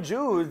 9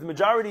 Jews, the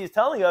majority is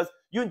telling us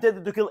you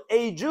intended to kill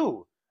a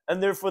Jew,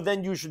 and therefore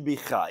then you should be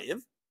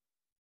chayiv.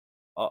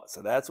 Oh,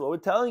 so that's what we're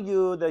telling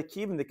you, that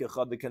even the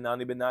kechad the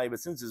kanani benai, but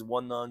since there's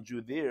 1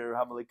 non-Jew there,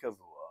 havali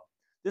kavua.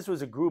 This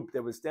was a group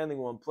that was standing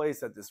in one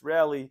place at this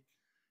rally,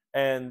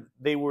 and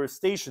they were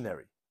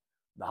stationary.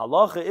 The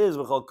halacha is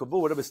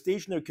whatever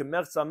stationary is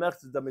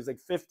like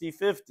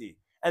 50-50.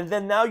 And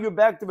then now you're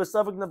back to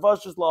Besafik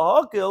Navashis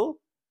Lahakil,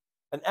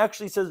 and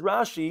actually says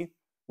Rashi,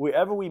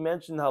 wherever we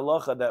mention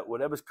halacha that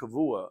whatever's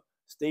kavua,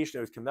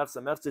 stationary,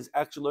 is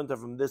actually learned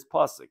from this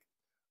pasuk.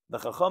 The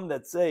chacham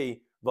that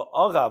say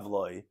va'arav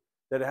loy,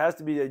 that it has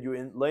to be that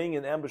you're laying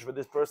in ambush for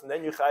this person,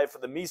 then you're chayiv for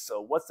the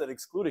miso. What's that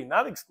excluding?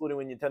 Not excluding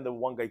when you intend that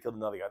one guy killed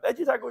another guy. That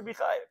you talk would be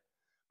chayiv.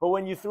 But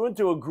when you threw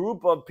into a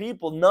group of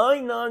people,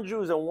 9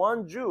 non-Jews and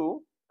 1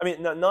 Jew,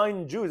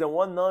 9 Jews and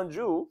 1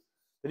 non-Jew,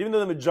 that even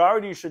though the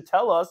majority should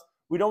tell us,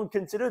 we don't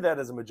consider that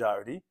as a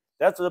majority.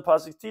 That's what the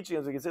pasuk is teaching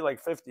us. We can say like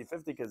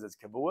 50-50 because it's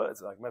kavua,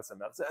 it's like mersa,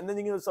 and then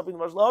you can do something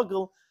much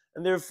lagil,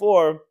 and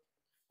therefore,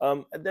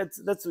 that's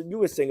what you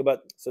were saying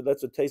about. So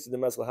that's what tasted the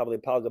mesel havli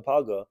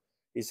palga.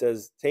 He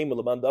says teimu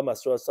lemandam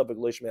asra safik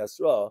loishme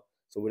asra.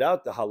 So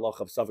without the halach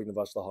of safik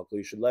nevash lahakol,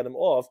 you should let him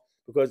off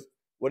because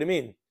what do you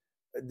mean?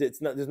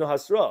 There's no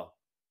hasra,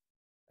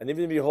 and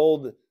even if you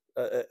hold.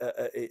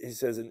 He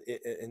says in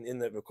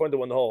the according to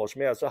one the whole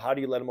Shmei Asra, how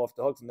do you let him off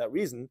the hook from that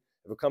reason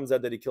if it comes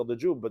out that he killed a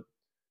Jew? But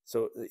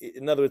so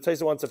in other words,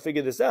 Taisa wants to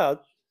figure this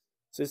out.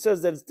 So he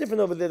says that it's different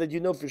over there, that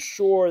you know for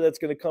sure that's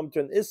going to come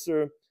to an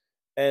Isser,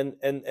 and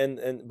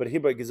but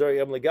Hibra Gizari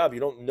Yam Lagav, you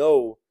don't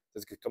know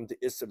that's going to come to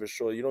Isser for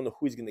sure. You don't know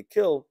who he's going to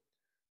kill.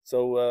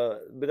 So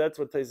but that's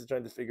what Taisa is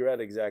trying to figure out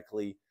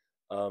exactly.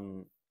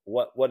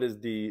 What is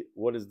the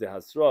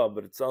Hasra?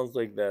 But it sounds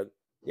like that.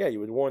 Yeah, you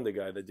would warn the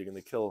guy that you're going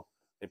to kill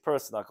a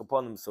person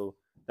upon him, so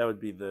that would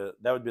be the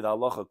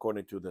halacha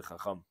according to the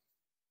Chacham.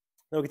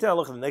 Now we can tell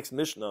halacha the next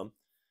Mishnah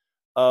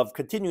of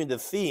continuing the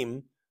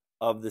theme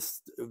of the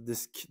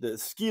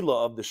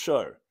skila of the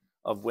shur,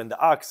 of when the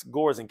ox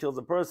gores and kills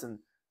a person,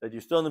 that you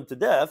stone him to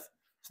death.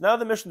 So now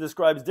the Mishnah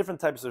describes different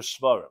types of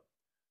shvarim.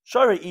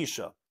 Shara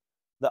isha,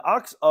 the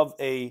ox of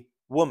a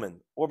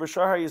woman, or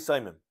b'shar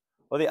yisaimim,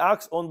 or the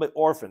ox owned by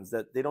orphans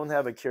that they don't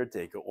have a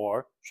caretaker,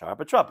 or shar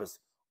patrapis,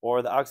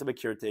 or the ox of a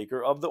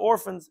caretaker of the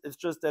orphans. It's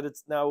just that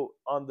it's now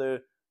on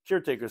the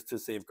caretakers to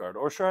safeguard,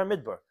 or shar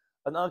midbar,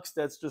 an ox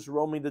that's just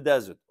roaming the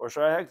desert, or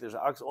shar hektish, an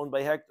ox owned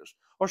by hektish,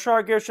 or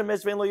shar gershom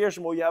esvein lo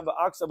yershim, or you have an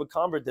ox of a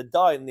convert that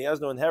died and he has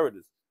no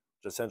inheritance,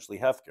 which is essentially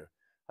hefker.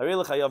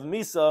 Harei chayav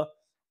misa.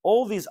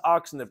 All these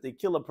oxen, if they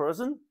kill a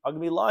person, are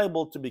going to be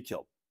liable to be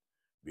killed.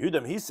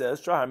 Yudam, he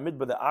says, shar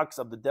midbar, the ox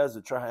of the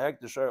desert, shar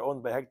hektish, shar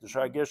owned by hektish,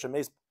 shar gershom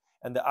es,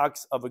 and the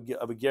ox of a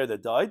ger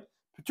that died.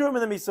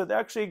 So they're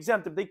actually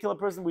exempt. If they kill a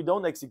person, we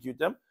don't execute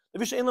them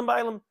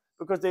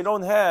because they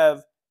don't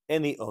have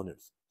any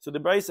owners. So the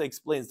Brisa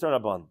explains, turn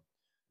up on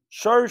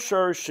shar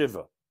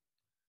shiva.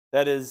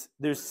 That is,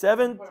 there's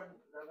 7. Doesn't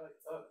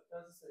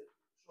say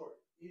short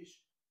ish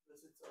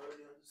because it's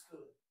already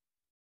understood.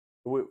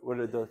 What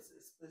it does?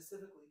 It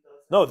specifically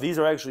does. No, these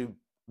are actually,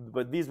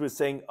 but these we're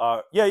saying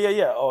are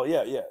yeah. Oh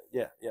yeah.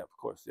 Of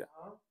course,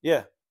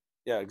 yeah,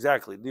 yeah,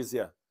 exactly. These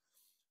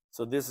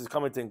So this is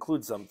coming to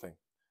include something.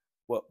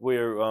 What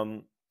we're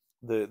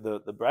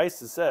the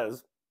Brisa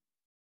says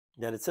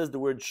that it says the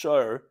word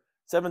shar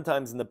 7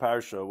 times in the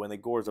parsha when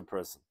it gores a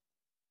person.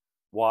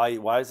 Why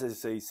does it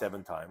say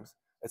 7 times?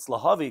 It's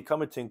lahavi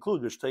coming to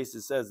include, which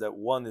Taisa says that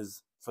 1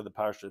 is for the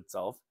parsha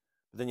itself,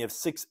 but then you have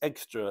 6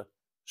 extra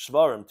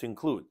shvarim to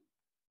include.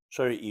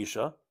 Shari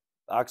isha,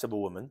 the ox of a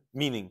woman,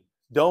 meaning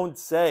don't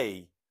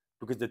say,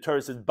 because the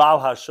Torah says bal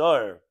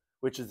hashar,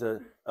 which is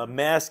a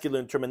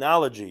masculine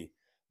terminology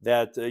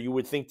that you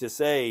would think to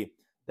say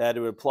that it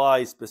would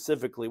apply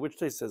specifically, which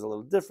Taisa says a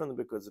little different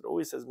because it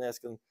always says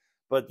masculine,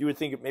 but you would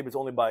think maybe it's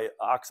only by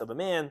ox of a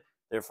man,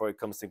 therefore it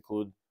comes to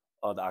include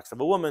the ox of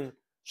a woman.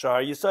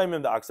 Shar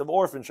Yisaimim, the ox of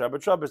orphan, Shar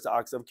Batrabas, the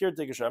ox of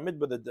caretaker, Shar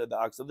Midbar, the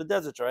ox of the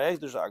desert, Shar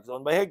Hektish, the ox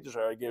owned by Hektish,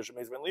 Shar Gershom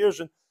Esven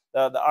Lirshin,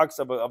 the ox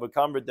of a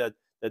convert that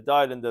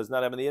died and does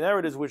not have any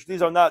inheritance, which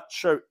these are not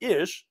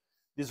Shar-ish,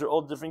 these are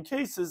all different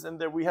cases, and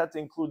that we had to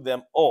include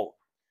them all.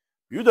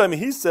 Yudam,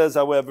 he says,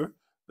 however,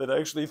 that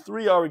actually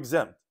 3 are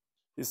exempt.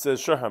 He says,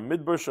 Shar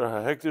HaMidbar, Shar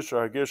HaHektish,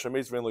 Shar Gershom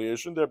Esven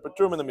Lirshin, they're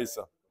Patur Min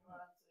HaMisa.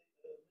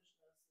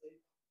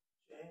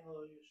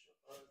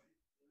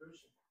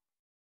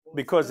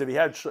 Because if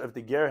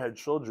the ger had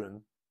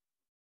children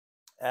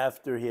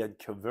after he had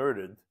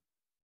converted,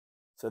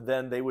 so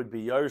then they would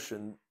be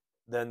yarshin.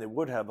 Then it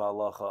would have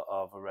halacha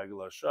of a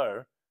regular shar.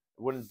 It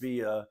wouldn't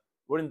be a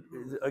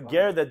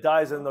ger that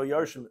dies and no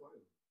yarshim.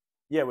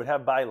 Yeah, it would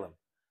have bailim.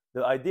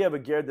 The idea of a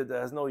ger that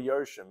has no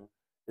yarshim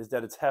is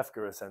that it's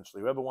hefker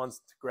essentially. Whoever wants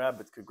to grab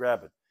it could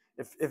grab it.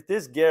 If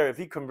this ger, if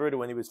he converted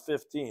when he was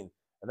 15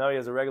 and now he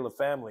has a regular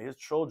family, his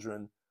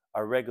children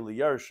are regular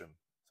yarshim,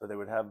 so they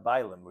would have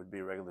bailim, would be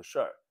a regular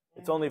shar.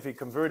 It's only if he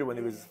converted when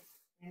he was.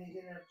 And he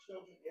didn't have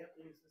children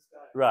after he was this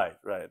guy.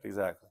 Right,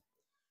 exactly.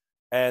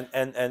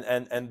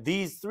 And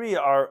these 3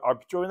 are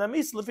pure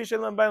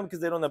because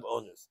they don't have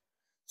owners.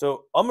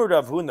 So Amar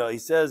Rav Huna, he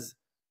says,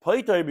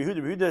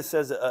 Yehuda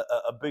says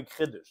a big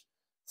chiddush.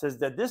 Says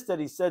that this that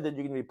he said that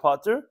you're going to be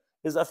potter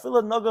is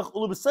afila nagach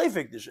ulu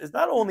b'seifik. It's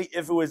not only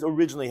if it was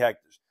originally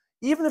hektish,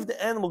 even if the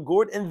animal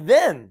gored and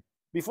then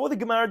before the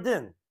gemar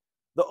din,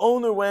 the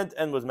owner went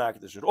and was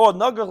makdish, or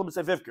nagach ulu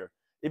b'seififker.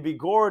 It'd be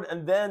gored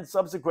and then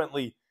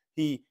subsequently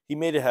he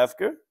made a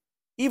hefker.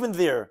 Even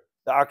there,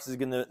 the ox is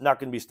not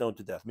gonna be stoned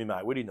to death.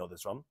 Mimai, where do you know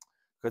this from?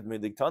 Because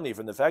Mediktani,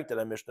 from the fact that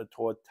our Mishnah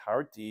taught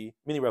Tarti,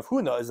 meaning Rav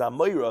Huna is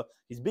Amoira,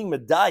 he's being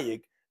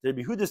medayik. That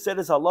Yehuda said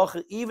his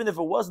halacha, even if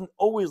it wasn't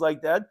always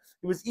like that,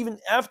 it was even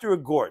after a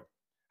gourd.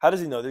 How does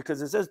he know this?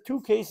 Because it says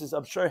 2 cases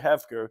of shar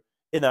hefker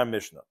in our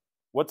Mishnah.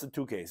 What's the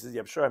 2 cases? You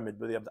have shar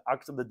midbar, you have the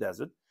ox of the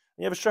desert, and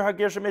you have shar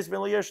hagershem es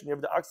ben liyeshin, you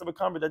have the ox of a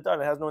convert that died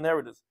and has no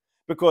inheritance.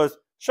 Because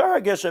shar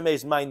hagershem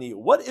es ma'ini,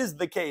 what is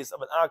the case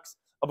of an ox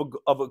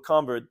of a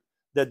convert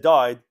that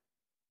died?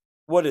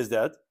 What is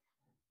that?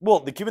 Well,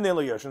 the kivin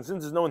liyeshin,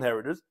 since there's no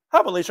inheritors,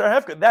 habalei shar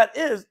hefker, that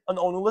is an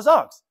ownerless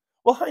ox.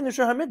 Well, hainu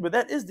shar hamidbar,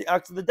 that is the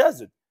ox of the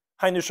desert.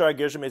 That's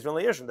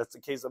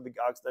the case of the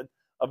ox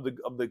of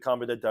the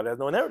convert that died has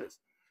no inheritance.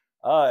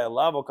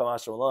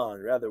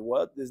 Rather,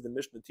 what is the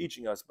Mishnah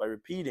teaching us by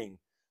repeating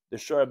the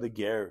shar of the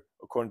ger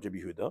according to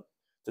Yehuda?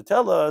 To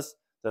tell us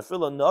that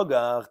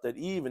that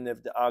even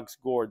if the ox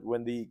gored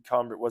when the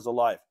convert was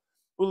alive,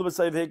 and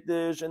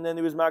then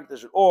he was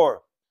makdish,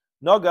 or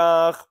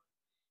nagach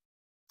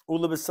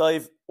or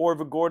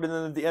if it gored and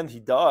then at the end he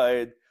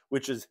died,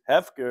 which is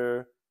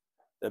hefker,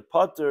 that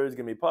pater is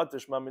going to be pater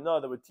shmamina,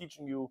 that we're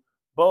teaching you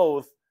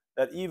both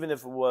that even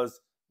if it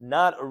was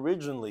not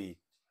originally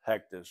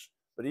hektish,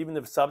 but even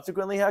if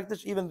subsequently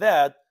hektish, even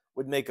that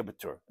would make a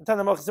patur. And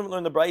Tanamach similar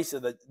in the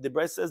Brisa that the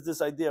Brisa says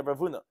this idea of Rav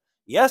Huna.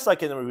 Yes, I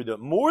can remember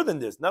more than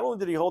this. Not only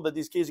did he hold that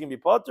these cases can be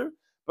patur,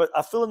 but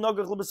afil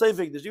nagach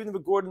l'b'seifik. There's even if a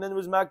Gordon then it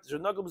was makdish or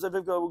nagach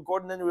l'b'seifik,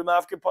 Gordon then it was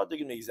mafker patur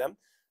can be exempt.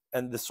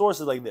 And the source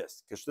is like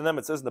this. Kishtanem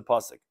it says in the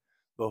pasuk,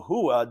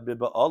 "V'huad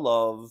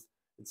b'ba'alav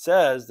it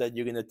says that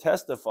you're going to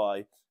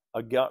testify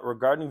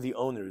regarding the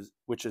owners,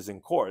 which is in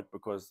court,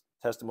 because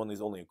testimony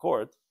is only in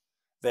court.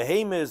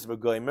 Vehemis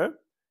v'goimer,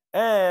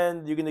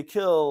 and you're going to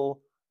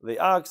kill the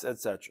ox,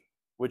 etc.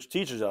 Which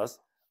teaches us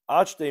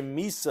achte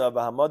misa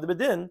v'hamad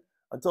bedin,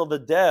 until the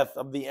death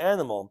of the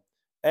animal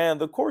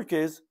and the court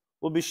case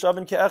will be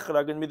shavin ke'echad,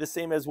 are going to be the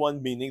same as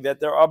one, meaning that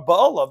there are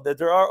ba'alav, that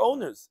there are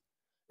owners.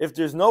 If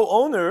there's no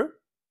owner,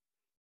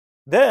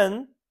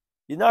 then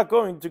you're not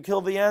going to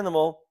kill the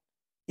animal,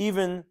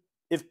 even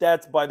if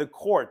that's by the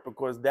court,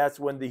 because that's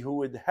when the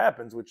huid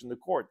happens, which in the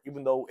court,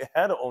 even though it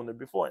had an owner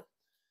before. It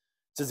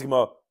says,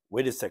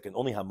 wait a second,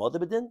 only hamad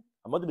bedin?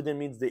 Hamad bedin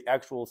means the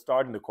actual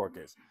start in the court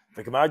case.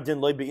 But you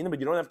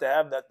don't have to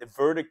have that. The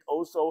verdict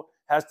also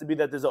has to be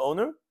that there's an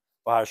owner.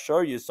 But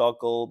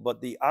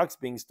the ox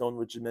being stoned,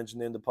 which is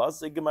mentioned in the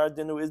pasuk, Gemar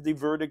Dinu is the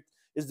verdict,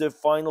 is the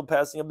final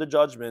passing of the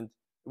judgment,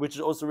 which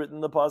is also written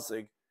in the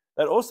pasuk.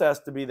 That also has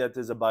to be that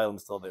there's a bailam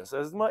still there. So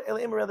as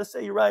rather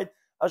say, you're right.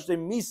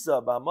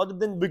 Misa, it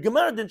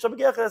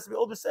has to be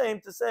all the same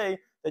to say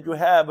that you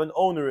have an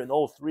owner in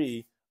all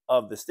three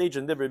of the stage.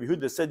 And Rabbi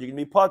Yehuda said you can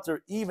be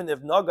potter even if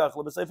nagach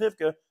l'b'sayf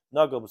hifka,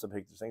 nagach l'b'sayf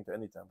hifka, saying to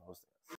any time.